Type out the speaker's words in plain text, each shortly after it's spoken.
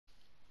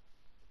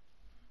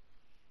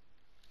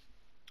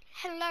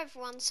Hello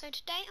everyone, so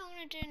today I'm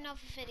going to do another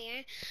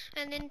video,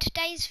 and in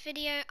today's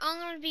video I'm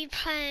going to be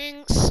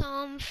playing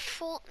some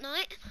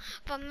Fortnite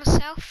by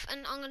myself,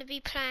 and I'm going to be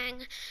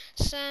playing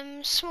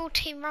some small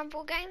team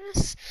rumble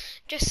games,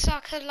 just so I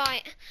could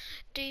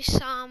do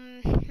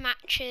some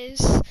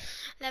matches,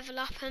 level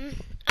up and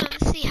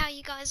see how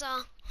you guys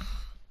are.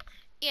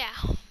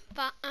 Yeah,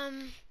 but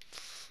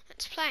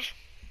let's play.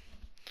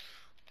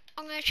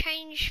 I'm going to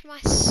change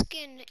my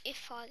skin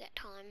if I get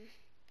time.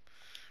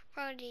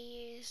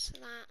 Probably use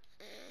that.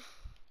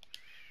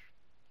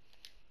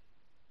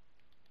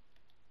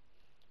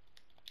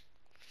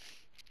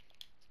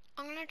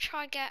 I'm gonna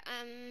try get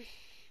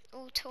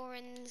all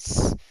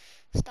Torin's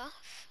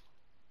stuff.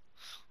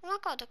 Oh my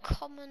god, a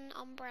common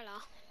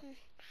umbrella.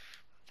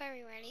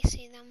 Very rarely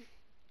see them.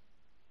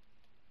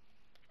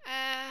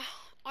 I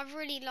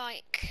really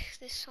like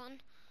this one,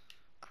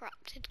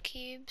 corrupted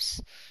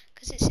cubes,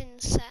 because it's in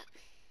the set.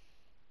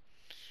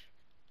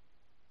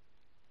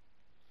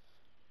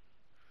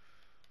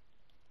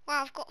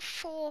 Wow, I've got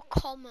 4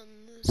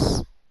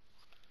 commons.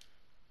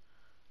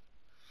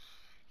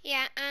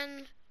 Yeah,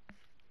 and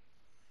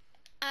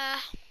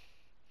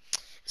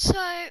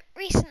so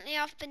recently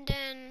I've been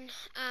doing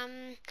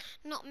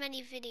not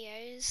many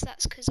videos.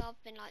 That's because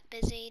I've been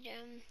busy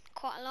doing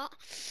quite a lot.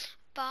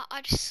 But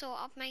I just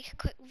thought I'd make a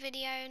quick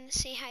video and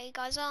see how you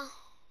guys are.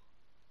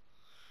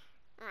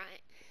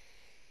 Right.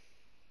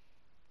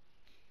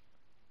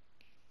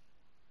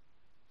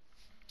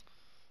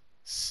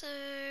 So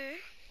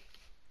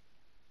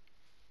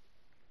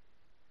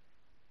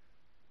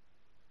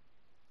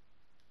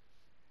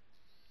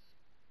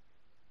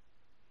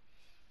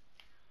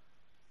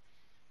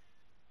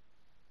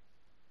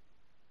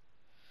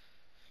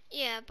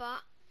yeah,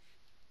 but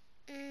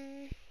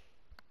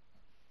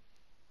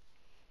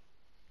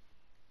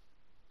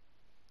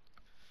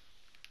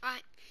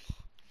right.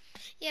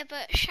 Yeah,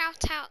 but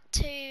shout out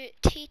to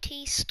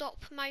TT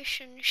Stop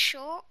Motion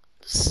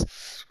Shorts.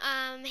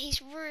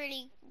 He's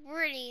really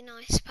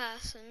nice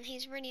person.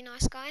 He's a really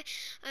nice guy,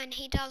 and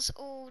he does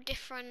all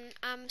different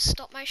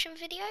stop motion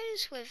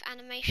videos with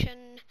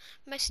animation,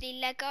 mostly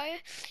Lego.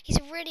 He's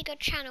a really good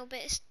channel, but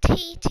it's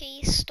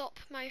TT Stop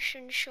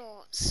Motion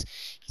Shorts.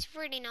 He's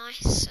really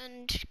nice,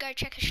 and go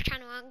check his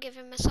channel out and give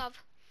him a sub.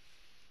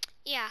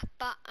 Yeah,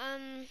 but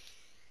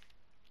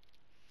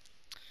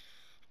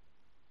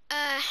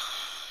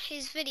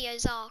his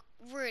videos are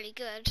really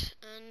good,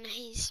 and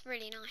he's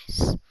really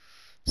nice.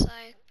 So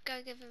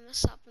go give him a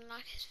sub and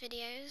like his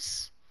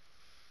videos.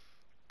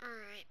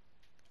 Alright.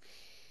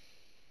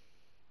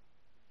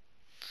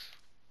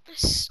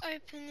 Let's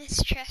open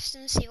this chest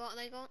and see what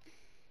they got.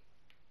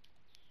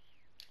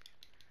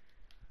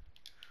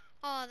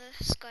 Oh,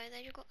 let's go.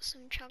 They've got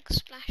some chug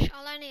splash.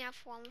 I'll only have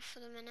one for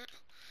the minute,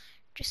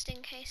 just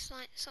in case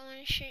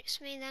someone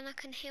shoots me, then I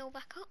can heal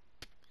back up.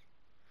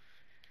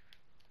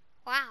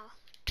 Wow,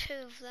 2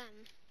 of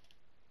them.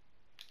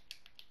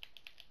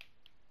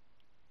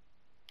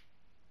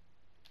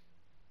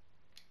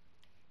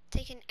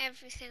 Taking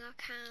everything I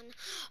can.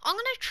 I'm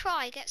gonna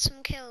try get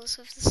some kills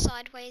with the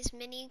sideways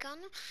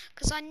minigun,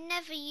 because I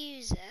never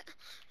use it,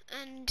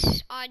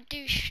 and I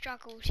do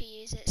struggle to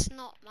use it. It's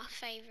not my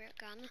favourite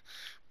gun,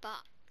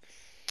 but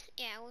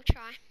yeah, we'll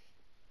try.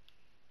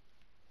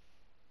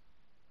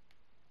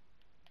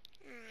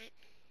 Alright.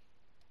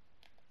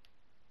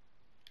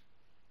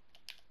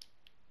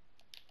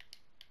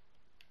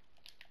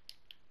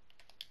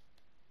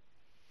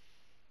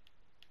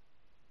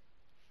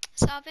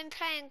 So I've been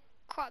playing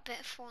quite a bit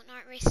of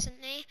Fortnite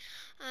recently.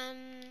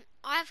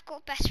 I've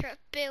got better at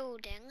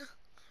building,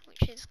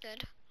 which is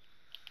good,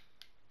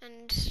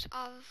 and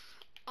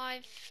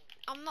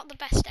I'm not the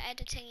best at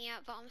editing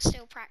yet, but I'm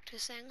still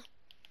practicing.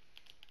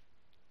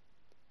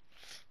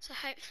 So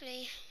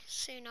hopefully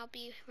soon I'll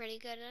be really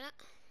good at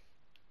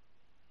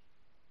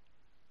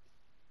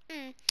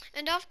it.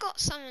 And I've got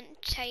something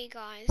to tell you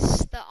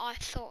guys that I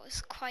thought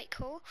was quite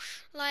cool.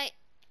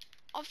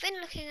 I've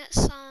been looking at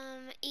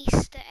some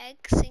Easter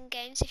eggs in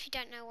games. If you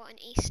don't know what an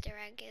Easter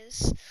egg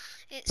is,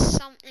 it's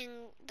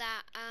something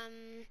that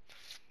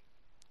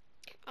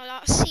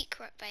a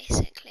secret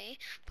basically.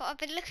 But I've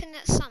been looking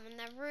at some and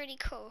they're really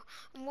cool.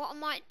 And what I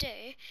might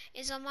do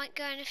is I might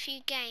go in a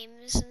few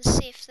games and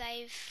see if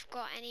they've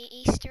got any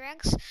Easter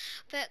eggs.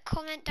 But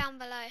comment down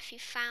below if you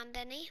found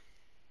any.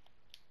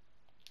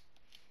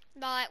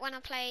 Like when I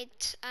played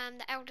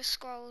the Elder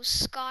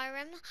Scrolls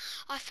Skyrim,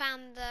 I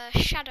found the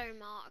shadow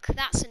mark.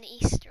 That's an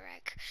Easter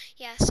egg.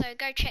 Yeah, so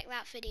go check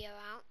that video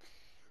out.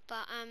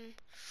 But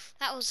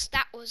that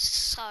was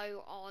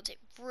so odd. It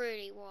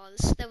really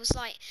was. There was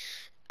I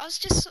was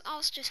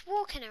just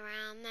walking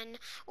around, then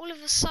all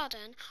of a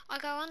sudden I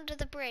go under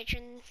the bridge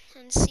and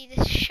see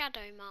this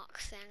shadow mark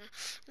thing,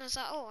 and I was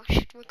like, oh, I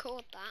should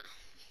record that.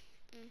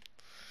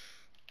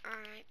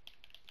 Alright,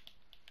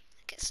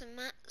 get some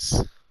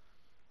mats.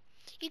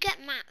 You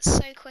get mats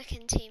so quick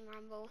in Team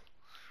Rumble,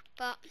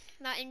 but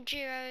in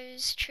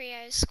duos,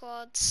 trios,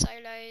 squads,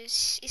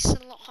 solos, it's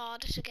a lot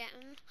harder to get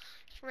them.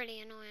 It's really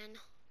annoying.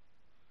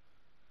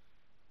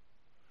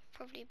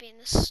 Probably be in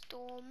the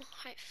storm,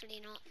 hopefully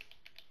not.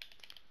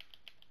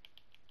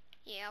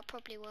 Yeah, I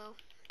probably will.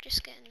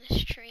 Just get in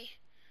this tree.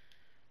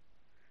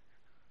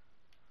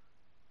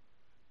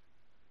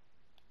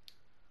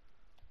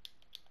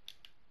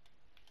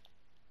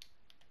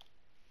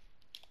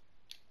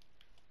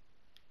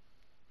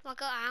 I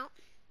got out,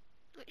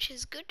 which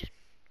is good.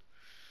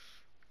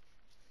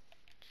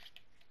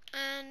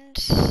 And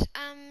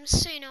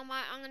soon I'm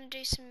gonna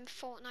do some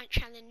Fortnite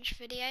challenge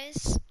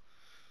videos.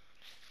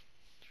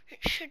 It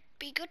should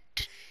be good.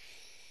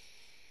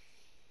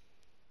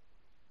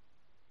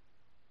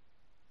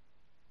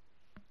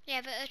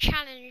 Yeah, but a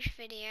challenge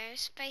video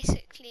is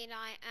basically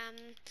like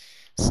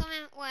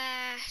something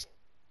where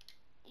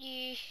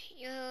you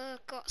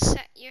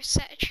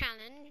set a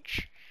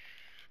challenge,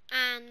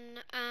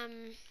 and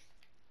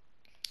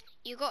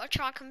you got to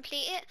try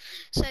complete it.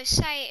 So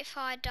say if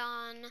I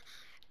done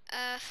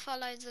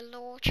follow the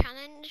law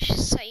challenge,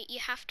 so you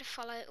have to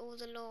follow all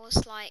the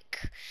laws,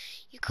 like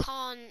you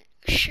can't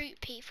shoot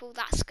people,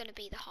 that's going to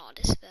be the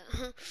hardest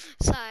bit.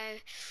 So,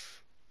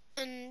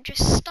 and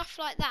just stuff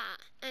like that,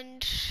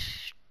 and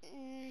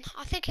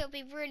I think it'll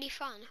be really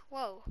fun.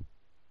 Whoa,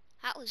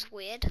 that was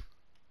weird.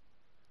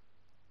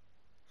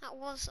 That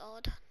was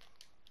odd.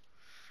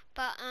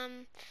 But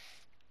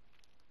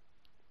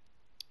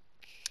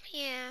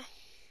yeah.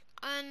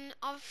 And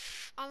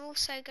I'm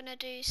also gonna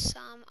do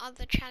some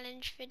other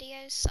challenge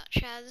videos,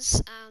 such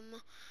as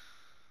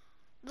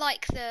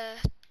like the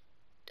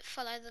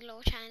follow the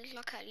law challenge,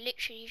 like I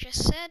literally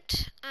just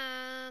said.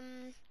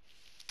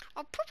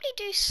 I'll probably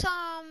do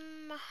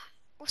some,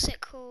 what's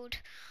it called,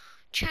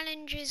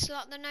 challenges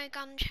like the no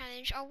gun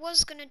challenge. I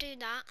was gonna do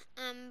that,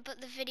 but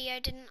the video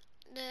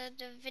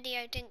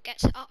didn't get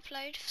to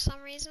upload for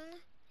some reason.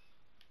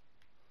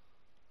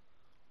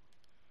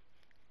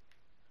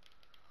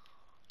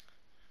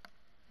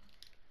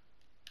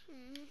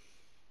 Mm.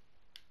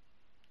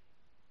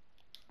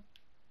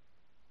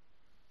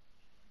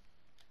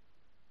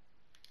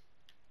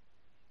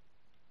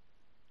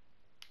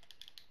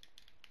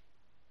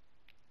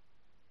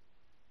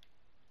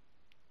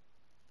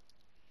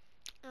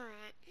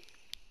 Alright.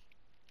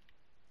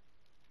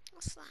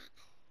 What's that?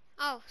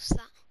 Oh, what's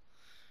that?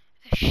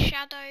 A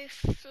shadow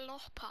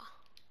flopper.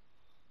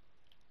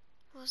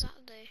 What does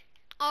that do?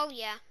 Oh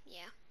yeah.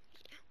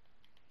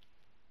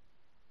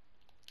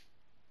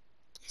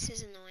 This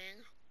is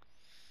annoying.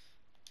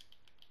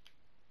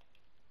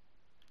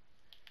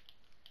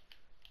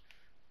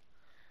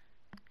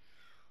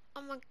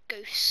 I'm a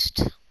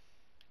ghost.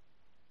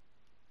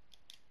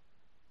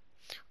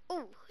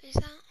 Oh, is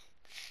that?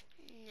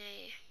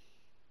 No.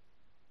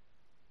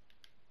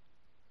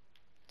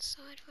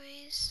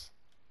 Sideways.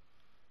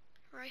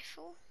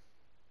 Rifle.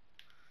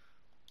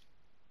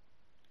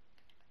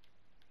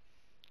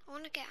 I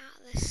want to get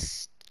out of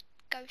this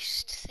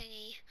ghost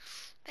thingy.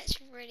 Bet it's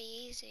really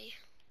easy.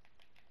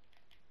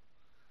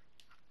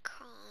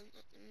 Can't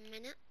at the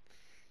minute.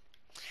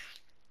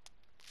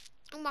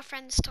 All my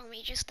friends told me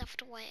you just have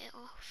to wait it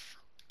off.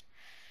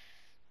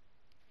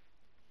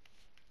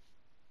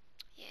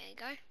 There you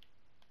go.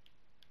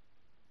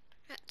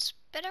 That's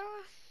better.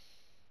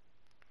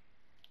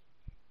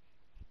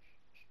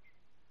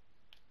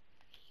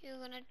 You're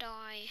gonna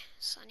die,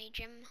 Sonny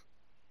Jim.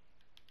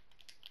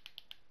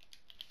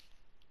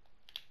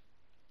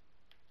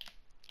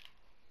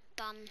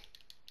 Done.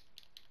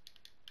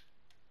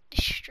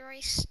 Destroy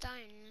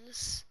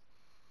stones.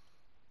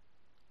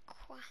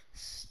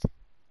 Quest.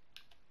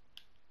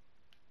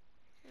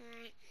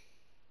 Alright.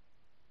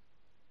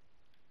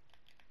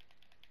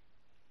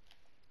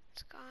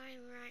 Let's go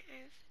right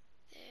over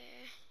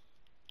there.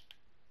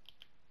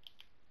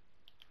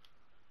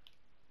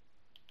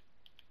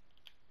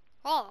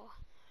 Oh!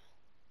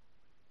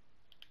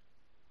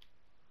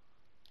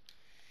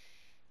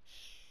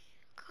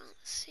 Can't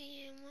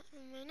see him at the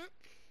minute.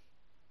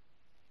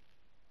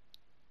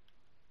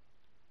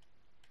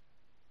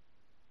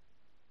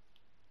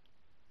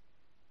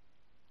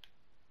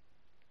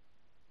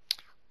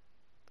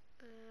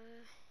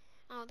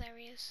 Oh, there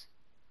he is.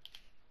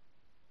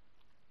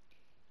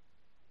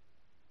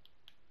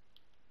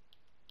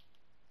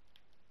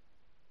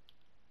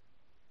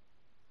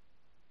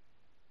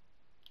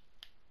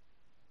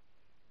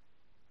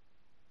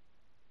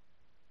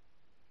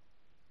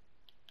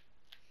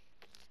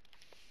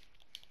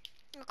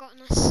 I got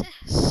an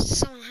assist.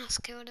 Someone has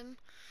killed him.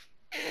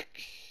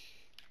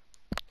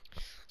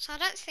 So I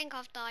don't think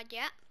I've died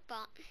yet,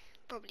 but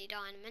probably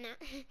die in a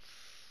minute.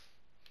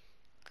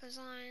 Because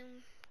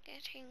I'm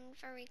getting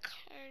very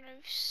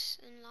close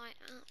and like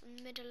out in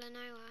the middle of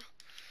nowhere.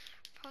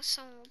 Plus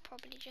someone will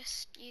probably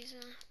just use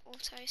an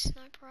auto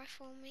sniper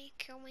rifle on me,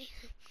 kill me.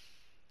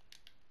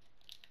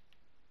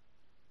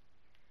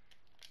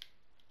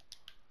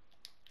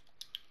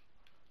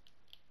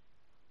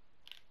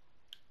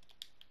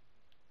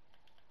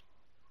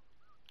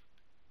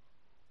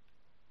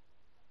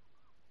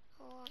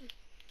 Oh,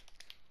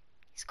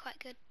 he's quite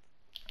good.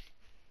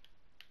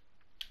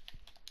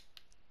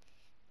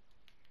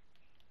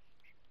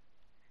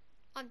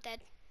 I'm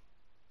dead.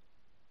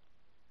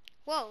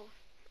 Whoa.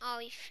 Oh,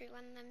 he threw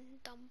one of them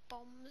dumb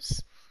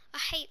bombs. I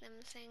hate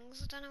them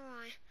things, I don't know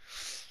why.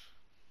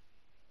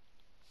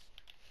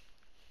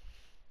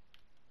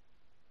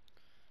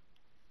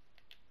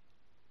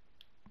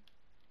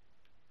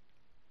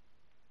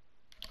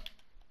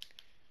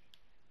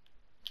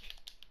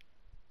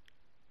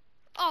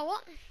 Oh,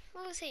 what?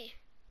 What was he?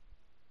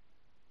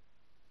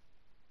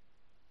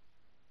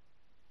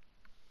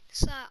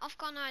 So, I've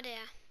got an idea.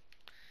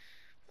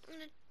 What I'm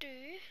gonna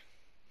do...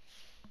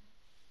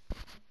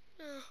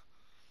 Oh,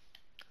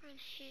 go in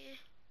here.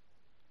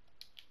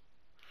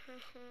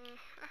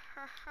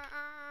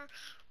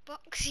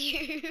 Box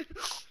you.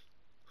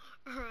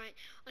 Alright,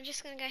 I'm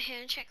just gonna go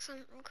here and check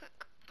something real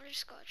quick. I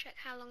just gotta check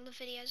how long the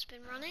video's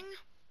been running.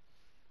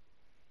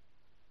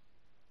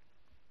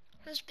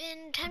 It's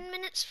been 10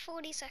 minutes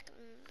 40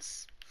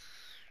 seconds.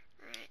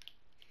 Right.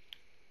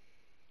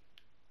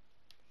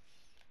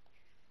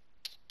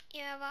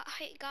 Yeah, but I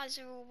hope you guys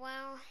are all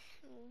well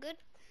and good.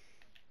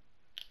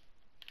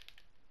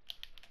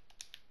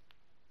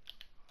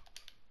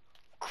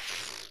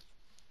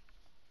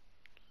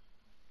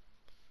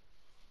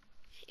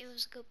 He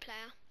was a good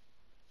player.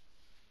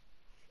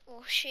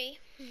 Or she.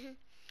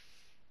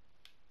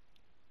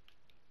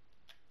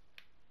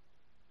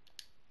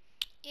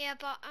 Yeah,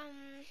 but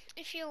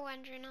if you're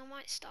wondering, I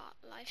might start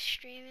live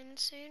streaming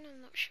soon.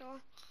 I'm not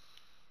sure,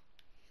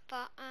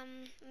 but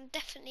I'm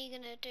definitely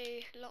gonna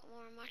do a lot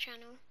more on my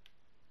channel.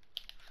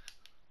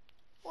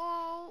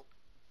 Whoa!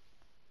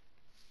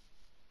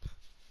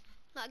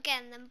 But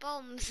again, them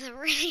bombs are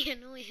really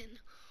annoying.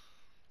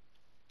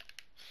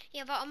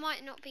 Yeah, but I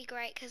might not be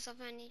great because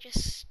I've only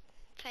just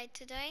played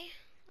today.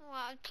 Well,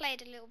 I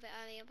played a little bit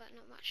earlier, but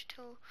not much at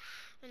all,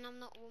 and I'm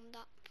not warmed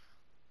up.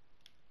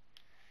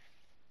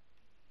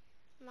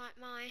 Like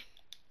my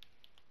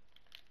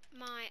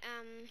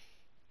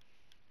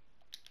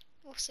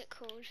what's it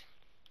called?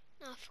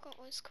 Oh, I forgot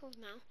what it's called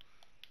now.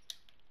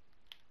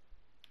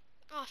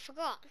 Oh, I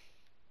forgot.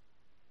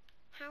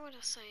 How would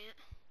I say it?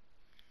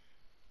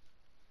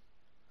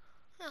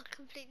 Oh, I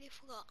completely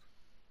forgot.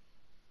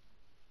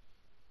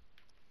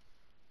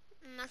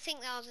 I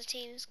think the other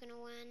team's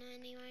gonna win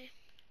anyway.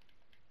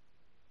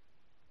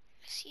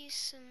 Let's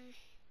use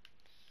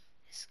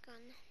this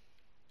gun.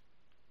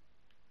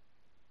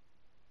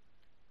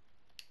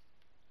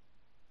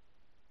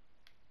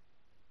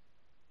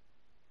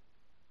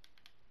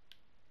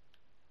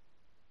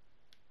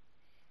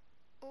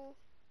 Oh.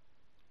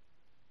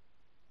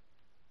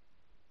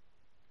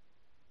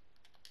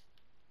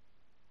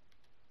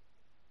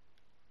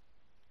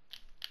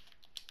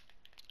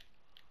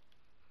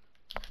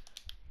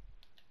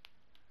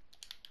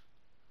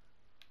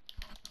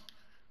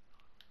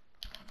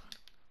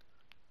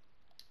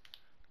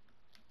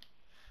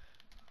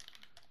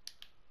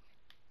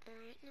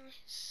 Alright,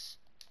 nice.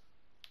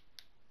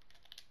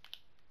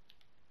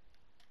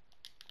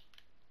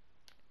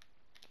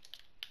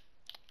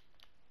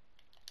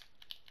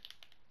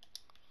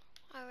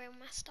 I real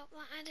messed up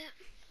that edit.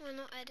 Well,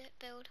 not edit,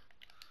 build.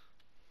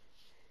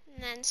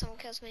 And then someone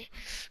kills me.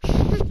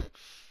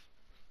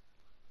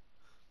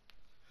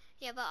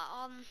 Yeah, but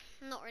I'm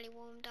not really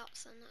warmed up,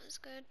 so that was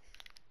good.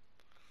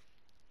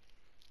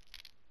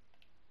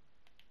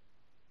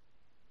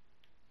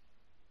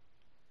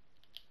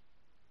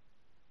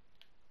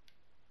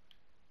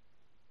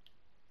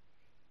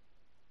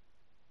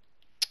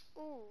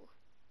 Ooh,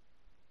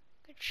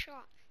 good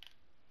shot.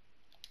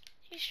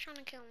 He's trying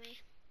to kill me.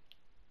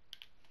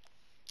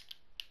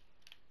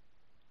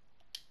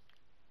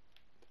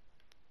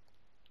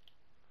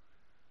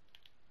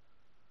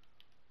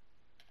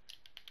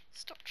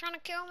 Stop trying to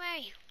kill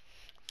me.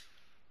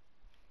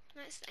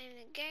 That's the end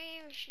of the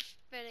game, which is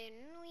very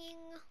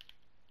annoying.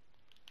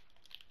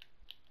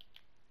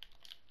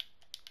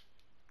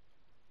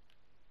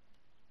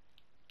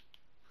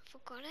 I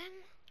forgot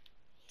him.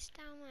 He's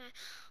down there.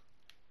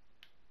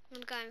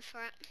 I'm going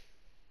for it.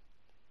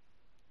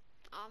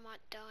 I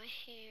might die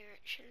here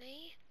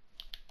actually.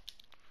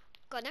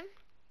 Got him.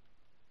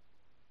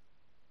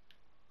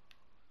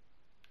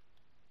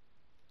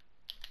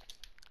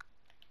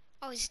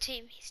 Oh, he's a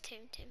team. He's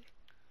team.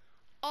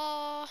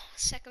 Oh,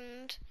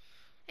 second.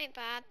 Ain't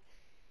bad.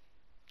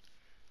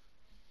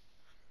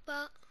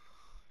 But,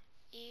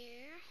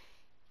 yeah.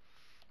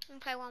 I'm gonna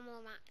play one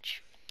more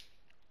match.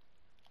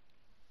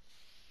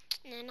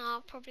 And then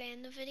I'll probably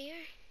end the video.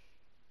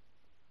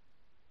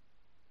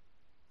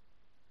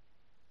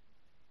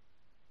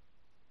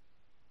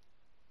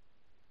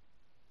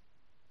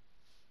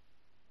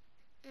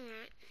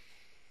 Alright.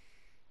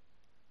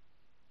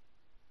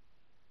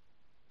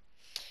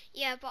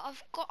 Yeah, but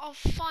I've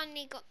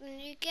finally got the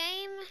new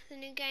game. The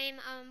new game,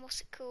 what's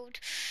it called?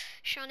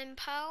 Shining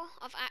Pearl.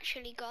 I've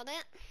actually got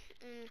it.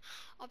 And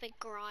I've been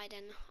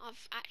grinding.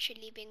 I've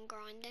actually been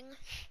grinding.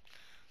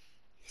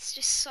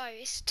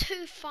 It's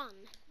too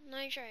fun.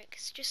 No joke,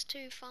 it's just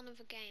too fun of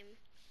a game.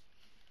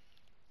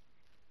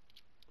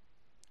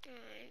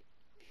 Alright.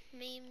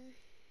 Meme.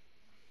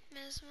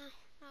 Mesmer.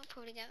 I'll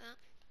probably get that.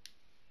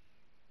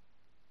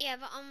 Yeah,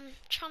 but I'm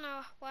trying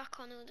to work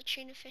on all the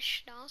tuna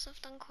fish styles.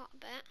 I've done quite a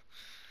bit.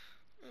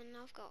 And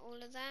I've got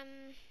all of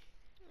them.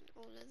 And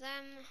all of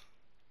them.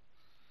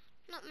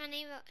 Not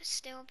many, but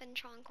still I've been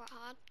trying quite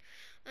hard.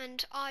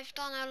 And I've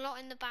done a lot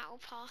in the battle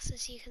pass,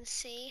 as you can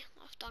see.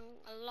 I've done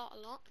a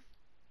lot.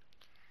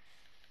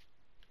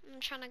 I'm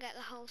trying to get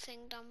the whole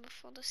thing done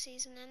before the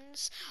season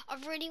ends. I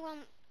really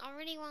want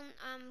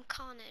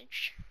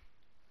Carnage.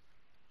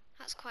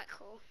 That's quite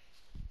cool.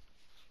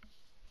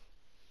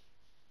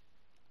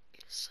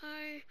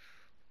 So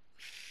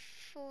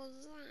for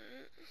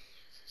that,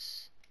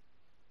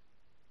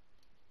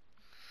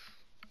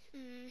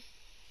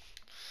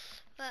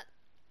 but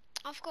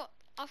I've got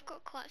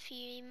quite a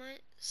few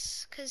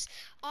emotes because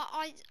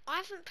I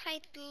haven't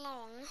played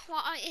long.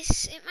 Well,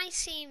 it may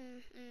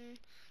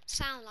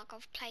sound like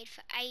I've played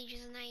for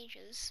ages and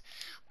ages,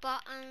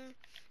 but I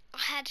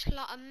had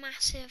like a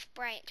massive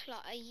break,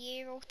 like a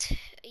year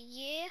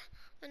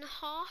and a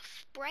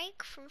half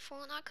break from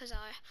Fortnite because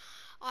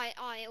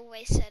I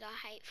always said I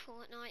hate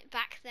Fortnite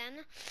back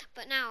then,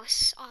 but now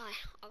I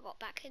got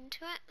back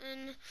into it,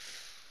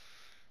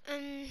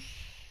 and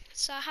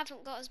so I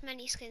haven't got as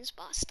many skins,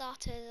 but I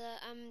started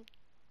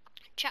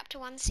chapter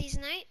 1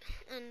 season 8,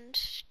 and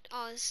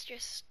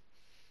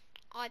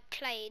I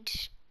played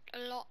a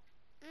lot.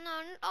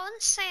 No, I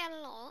wouldn't say a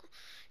lot,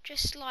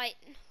 just like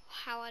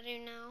how I do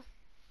now.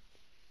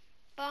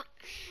 But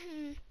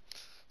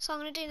so I'm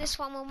gonna do this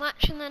one more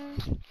match and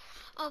then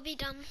I'll be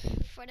done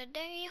for the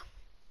day.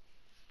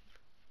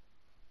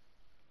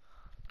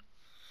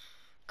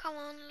 Come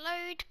on,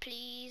 load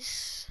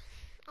please.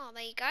 Oh,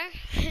 there you go.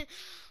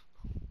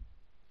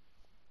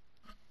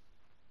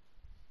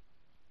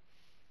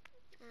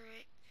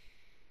 Alright.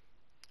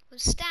 When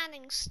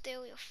standing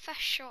still, your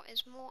first shot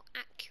is more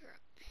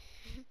accurate.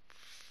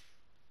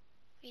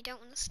 You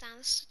don't want to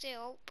stand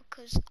still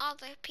because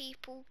other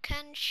people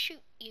can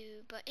shoot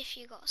you, but if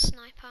you got a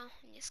sniper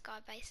and you're sky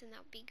basing, that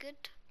would be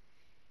good.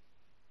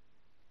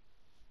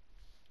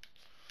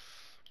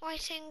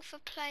 Waiting for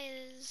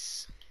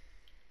players.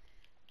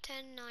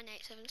 10, 9,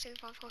 8, 7, 6,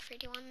 5, 4, 3,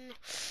 2, 1.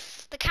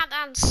 The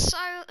countdown's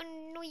so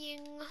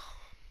annoying.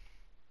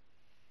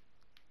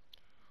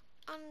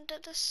 Under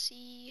the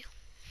sea.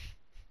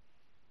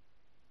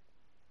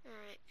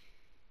 Alright.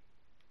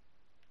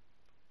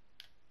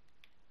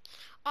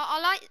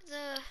 I like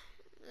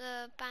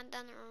the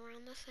bandana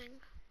around the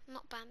thing.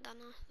 Not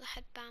bandana, the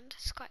headband.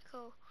 It's quite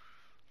cool.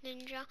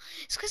 Ninja.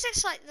 It's because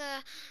it's like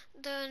the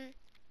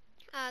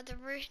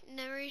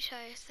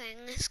Naruto thing.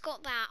 It's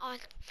got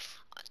that.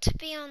 To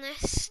be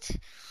honest,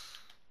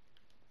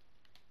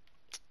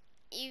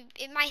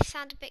 it may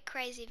sound a bit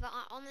crazy, but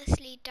I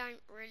honestly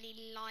don't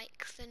really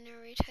like the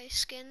Naruto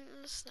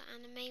skins, the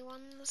anime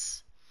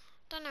ones.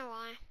 Don't know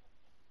why.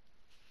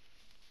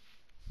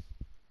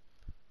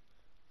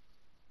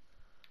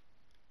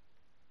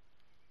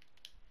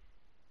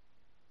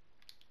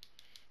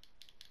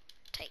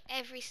 Take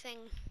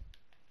everything.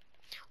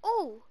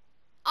 Oh,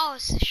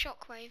 it's a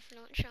shockwave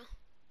launcher.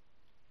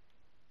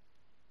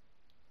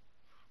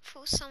 Thought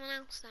it was someone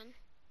else then.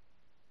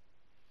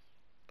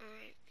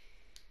 Alright.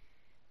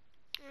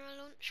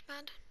 Launch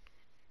pad.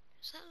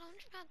 Is that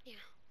launch pad?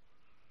 Yeah.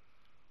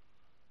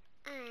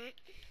 Alright.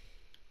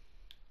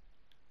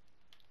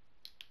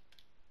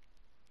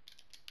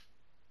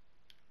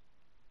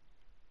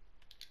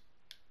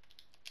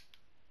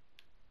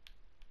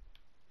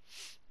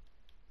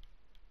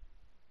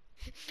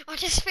 I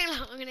just feel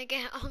like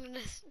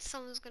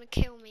someone's gonna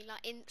kill me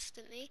like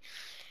instantly.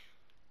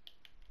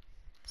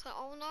 So,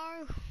 oh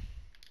no.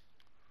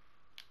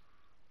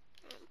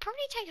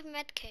 Probably take a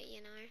med kit,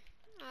 you know.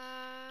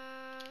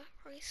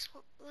 Probably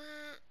swap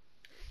that.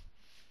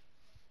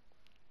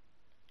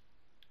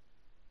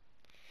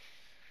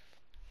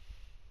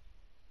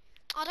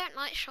 I don't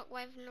like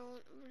shockwave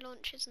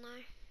launchers,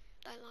 no.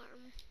 Don't like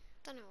them.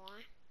 Don't know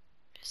why.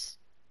 Just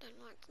don't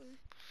like them.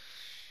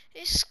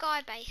 It's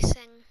sky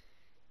basing.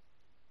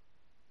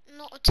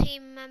 Not a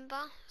team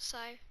member, so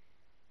I'm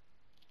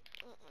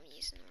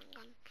using the wrong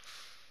gun.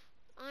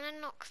 I'm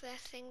gonna knock their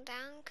thing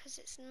down because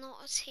it's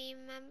not a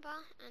team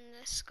member, and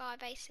they're sky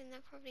basing. They're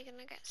probably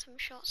gonna get some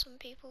shots on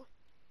people.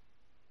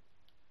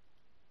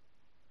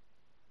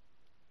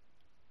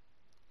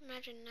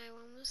 Imagine no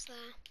one was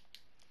there.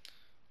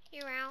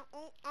 You're out.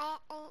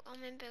 Oh,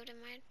 I'm in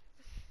building mode.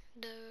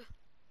 Duh.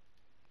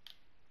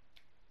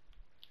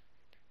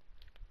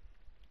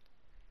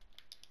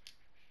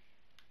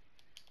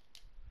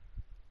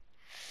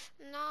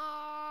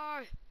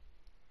 No.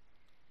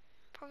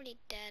 Probably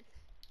dead.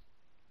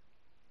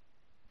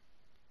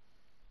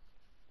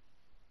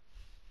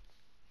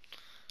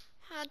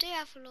 I do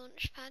have a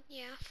launch pad.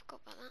 Yeah, I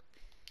forgot about that.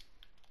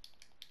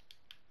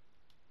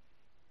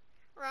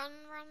 Run.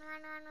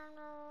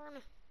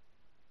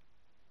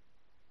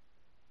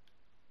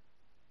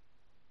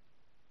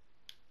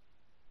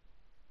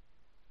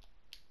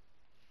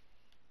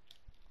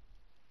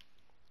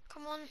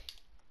 Come on.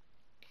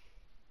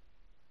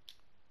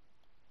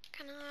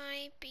 Can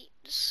I beat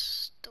the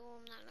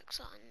storm? That looks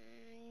like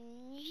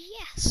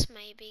yes,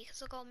 maybe,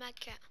 because I got a med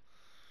kit.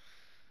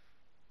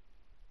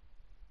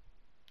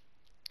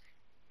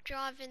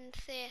 Drive-in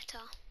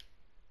theatre.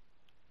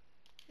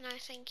 No,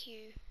 thank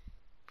you.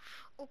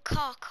 Oh,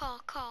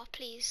 car,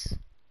 please.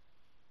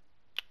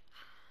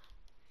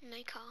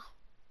 No car.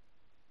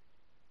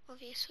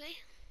 Obviously.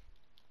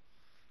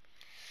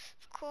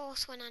 Of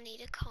course, when I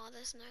need a car,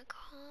 there's no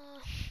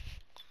car.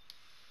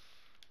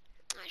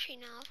 Actually,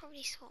 no, I'll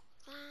probably swap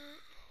that.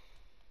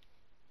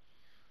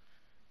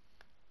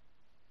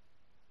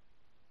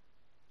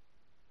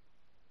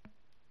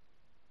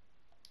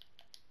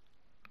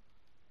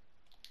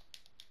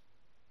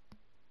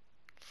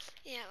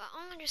 Yeah, but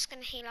I'm just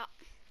gonna heal up.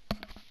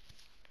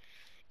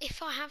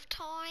 If I have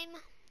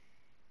time.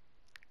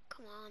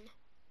 Come on.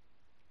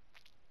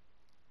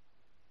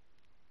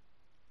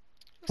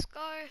 Let's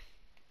go.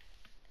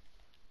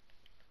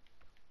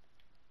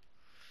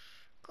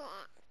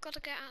 Gotta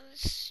get out of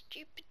this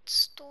stupid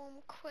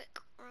storm quick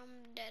or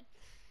I'm dead.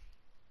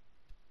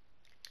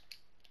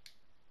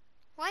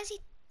 Why is he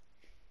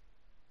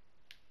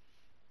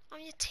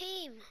on your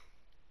team?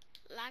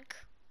 Lag.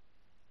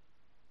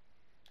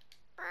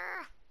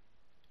 Brr.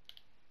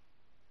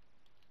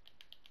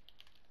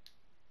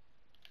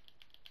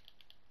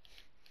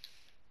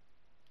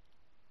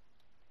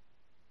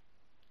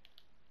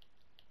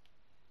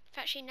 I've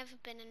actually never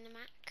been in the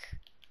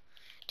Mac.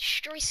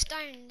 Destroy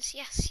stones.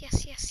 Yes,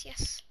 yes, yes,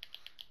 yes.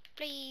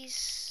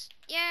 Please.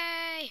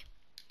 Yay!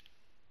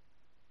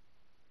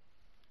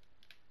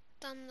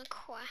 Done the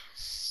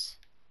quest.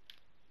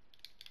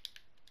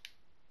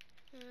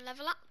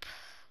 Level up.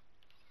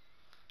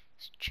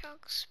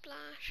 Chug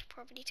splash.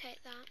 Probably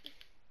take that.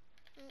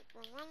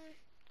 Wrong one.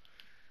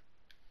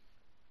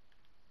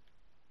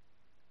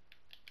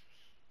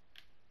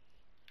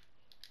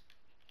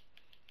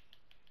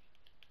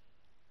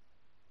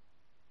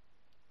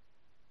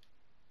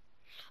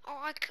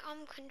 Oh,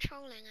 I'm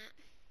controlling it.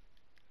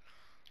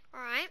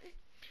 Alright.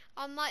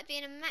 I might be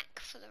in a mech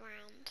for the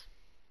round.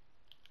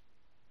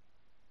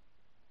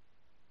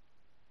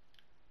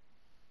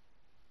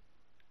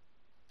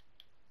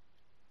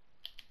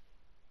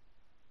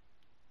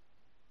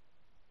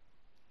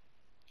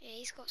 Yeah,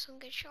 he's got some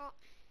good shot.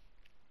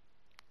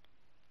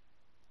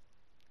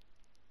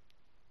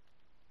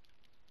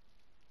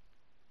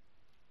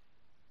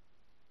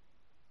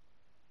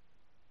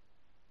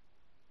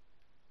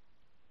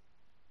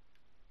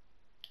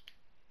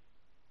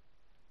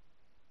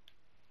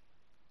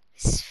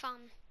 This is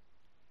fun.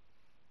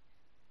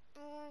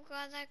 Oh,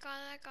 gotta.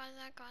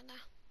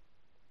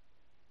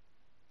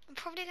 I'm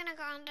probably gonna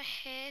go under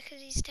here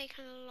because he's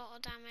taken a lot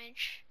of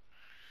damage.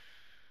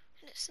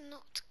 And it's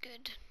not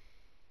good.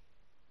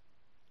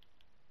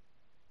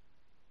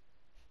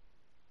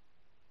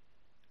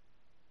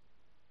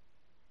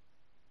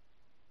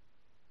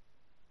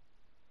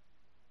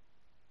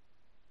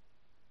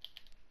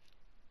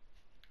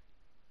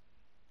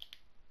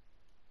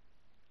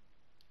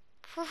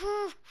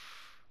 Woohoo!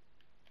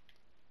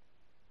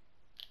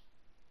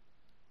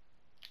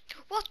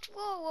 What?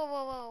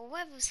 Whoa.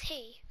 Where was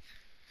he?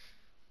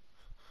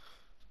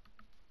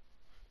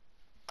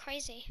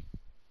 Crazy.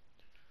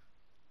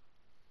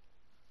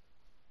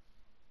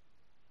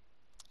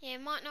 Yeah,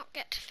 might not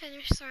get to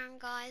finish the round,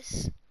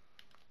 guys.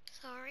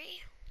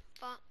 Sorry,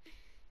 but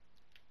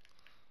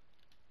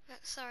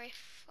sorry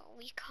if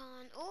we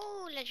can't.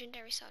 Oh,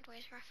 legendary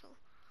sideways rifle.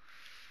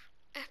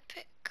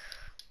 Epic.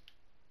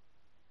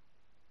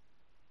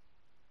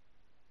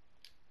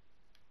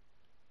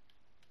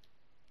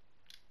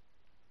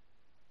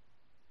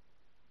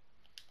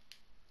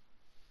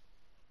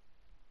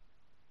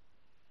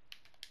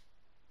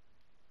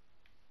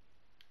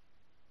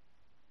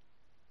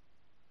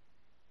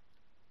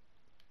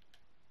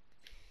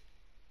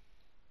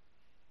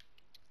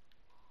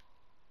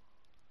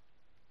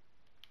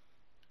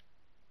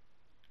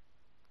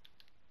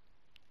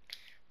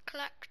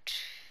 Collect,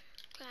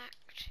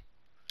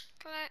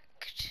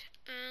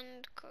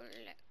 and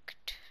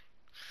collect.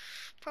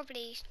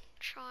 Probably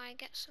try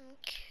get some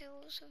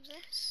kills of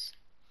this.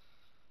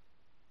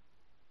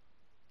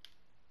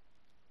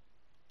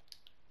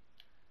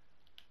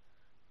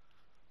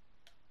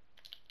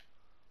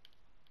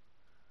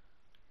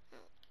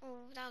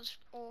 Oh, that was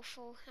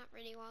awful. That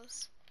really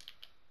was.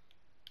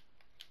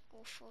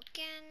 Awful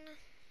again.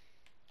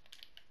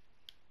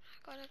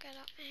 Gotta get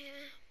up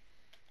here.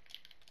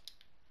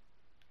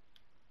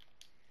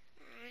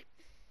 Alright.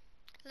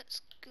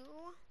 Let's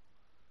go.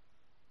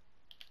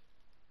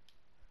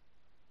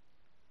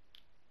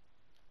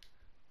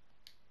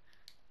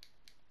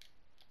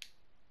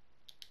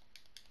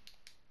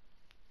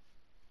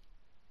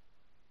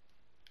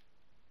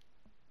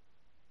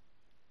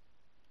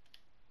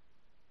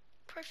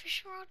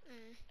 Profish rod?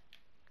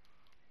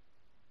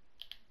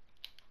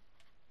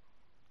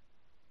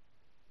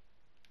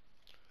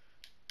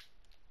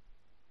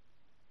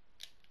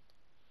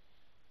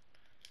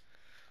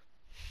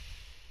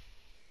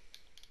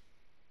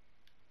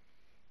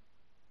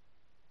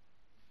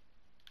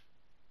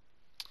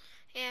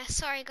 Yeah,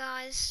 sorry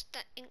guys,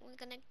 don't think we're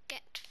gonna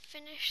get to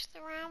finish the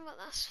round, but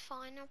that's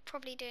fine. I'll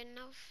probably do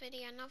another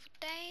video another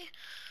day.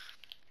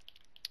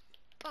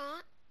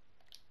 But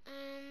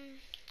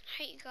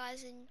hope you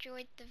guys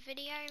enjoyed the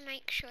video.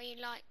 Make sure you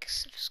like,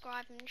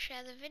 subscribe and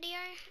share the video.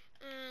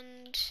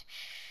 And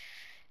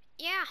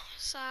yeah,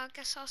 so I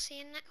guess I'll see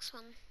you in the next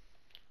one.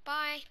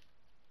 Bye.